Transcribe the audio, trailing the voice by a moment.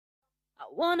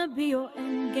wanna be your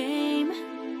end game.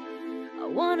 I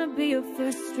wanna be your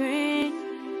first string.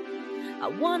 I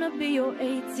wanna be your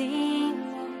 18.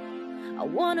 I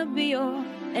wanna be your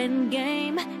end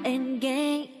game, end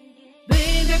game.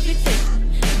 Big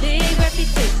reputation, big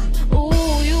reputation.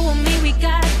 Ooh, you and me, we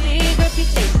got big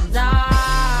reputations.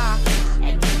 Ah,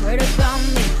 and you heard about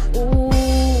me.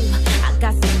 Ooh, I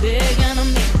got some big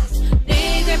enemies.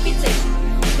 Big reputation,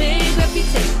 big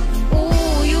reputation.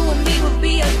 Ooh, you and me would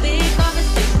be a big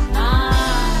conversation.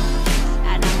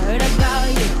 Ah, and I heard about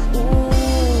you.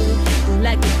 Ooh, you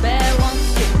like the bad ones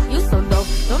too. You so dope,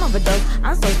 don't overdose.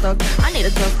 I'm so stoked, I need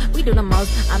a toast. We do the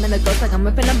most, I'm in the ghost like I'm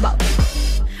ripping a boat.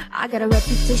 I got a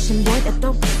reputation, boy, that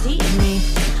don't precede me.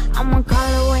 I'm one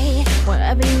call away,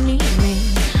 wherever you need me.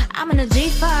 I'm in a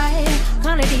G5,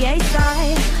 currently the A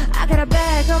side. I got a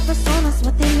bag of personas,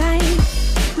 what they like.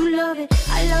 You love it,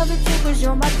 I love it too, cause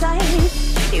you're my type.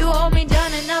 You hold me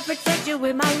down and I'll protect you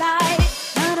with my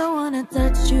life. I don't wanna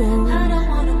touch you, I don't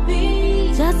wanna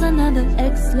be just another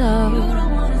ex-love. You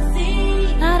don't wanna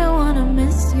see, I don't wanna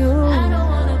miss you, I don't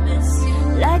wanna miss you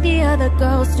like the other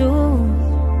girls do.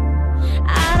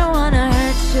 I don't wanna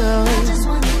hurt you, I just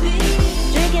wanna be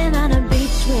drinking on a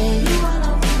beach with you all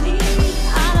over me.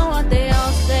 I know what they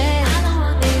all say, I know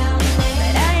what they all say,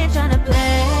 but I ain't tryna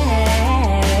play.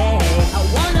 I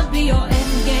wanna be your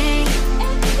end game,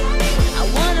 I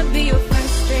wanna be your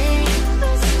first string,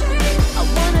 I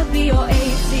wanna be your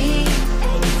 18,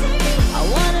 I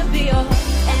wanna be your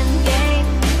end game,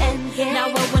 end game. Now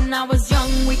when I was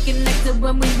young, we connected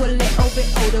when we were a little bit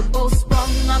older. Both sprung,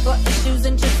 I got issues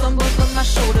and chips on both of my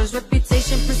shoulders.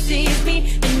 Reputation precedes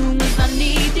me, and rumors I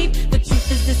need deep. The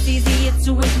truth is it's easier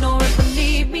to ignore it,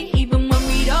 believe me. Even when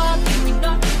we argue, we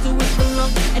don't do it for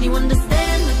long. And you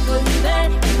understand the good and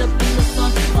bad, end up in the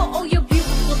song. For all your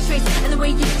beautiful traits, and the way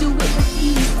you do it with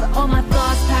ease. For all my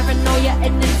flaws, paranoia,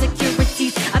 and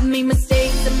insecurities. I've made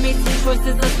mistakes and made some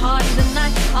choices that's hard to deny.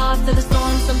 After the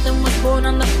storm, something was born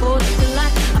on the 4th of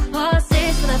July. I paused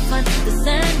stage for that fun, the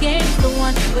sand game's the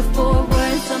one. With 4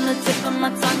 words on the tip of my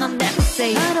tongue, I'll never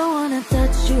say I don't wanna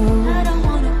touch you, I don't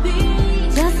wanna be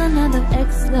just another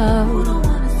ex-love. You don't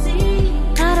wanna see,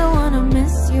 I don't wanna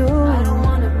miss you, I don't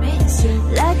wanna miss you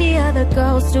like the other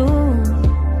girls do.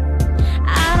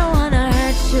 I don't wanna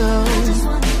hurt you, I just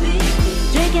wanna be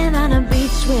drinking on a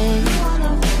beach with you all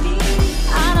over me.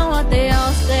 I know what they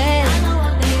all say, I know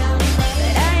what they all say,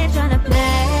 but I ain't tryna play.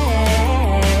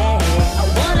 I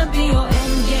wanna be your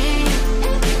end game,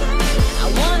 I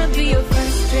wanna be your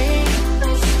first string,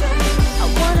 I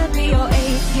wanna be your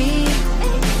 18,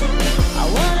 I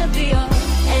wanna be your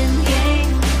end game,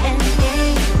 end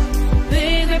game.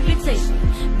 Big reputation,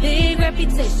 big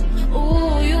reputation.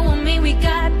 Ooh, you and me, we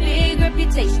got big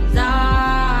reputations.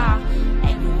 Ah,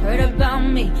 and you heard about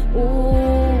me.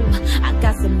 Ooh, I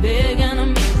got some big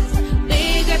enemies.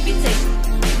 Big reputation,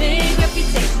 big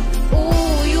reputation.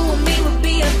 Ooh, you and me would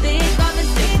be a big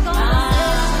conversation.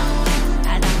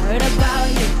 Ah, and I heard about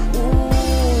you.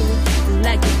 Ooh, you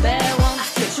like the bad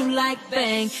ones, treat you like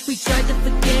bang. We tried to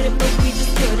forget it, but we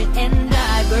just couldn't. And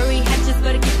I bury hatches,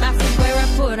 better keep back from where I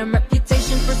put them.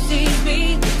 Reputation precedes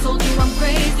me. They told you I'm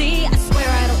crazy. I swear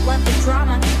I don't love the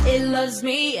drama. It loves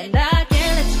me, and I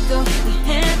can't let you go. Your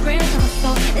handprints on my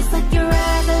soul. It's like your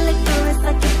eyes are liquor. It's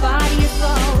like your body is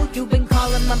gold. You've been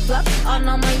calling my bluff on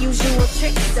all my usual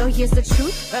tricks. So here's the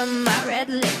truth from my red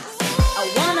lips. I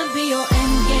wanna be your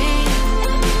end game,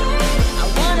 I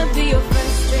wanna be your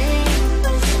first string,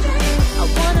 I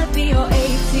wanna be your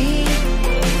 18,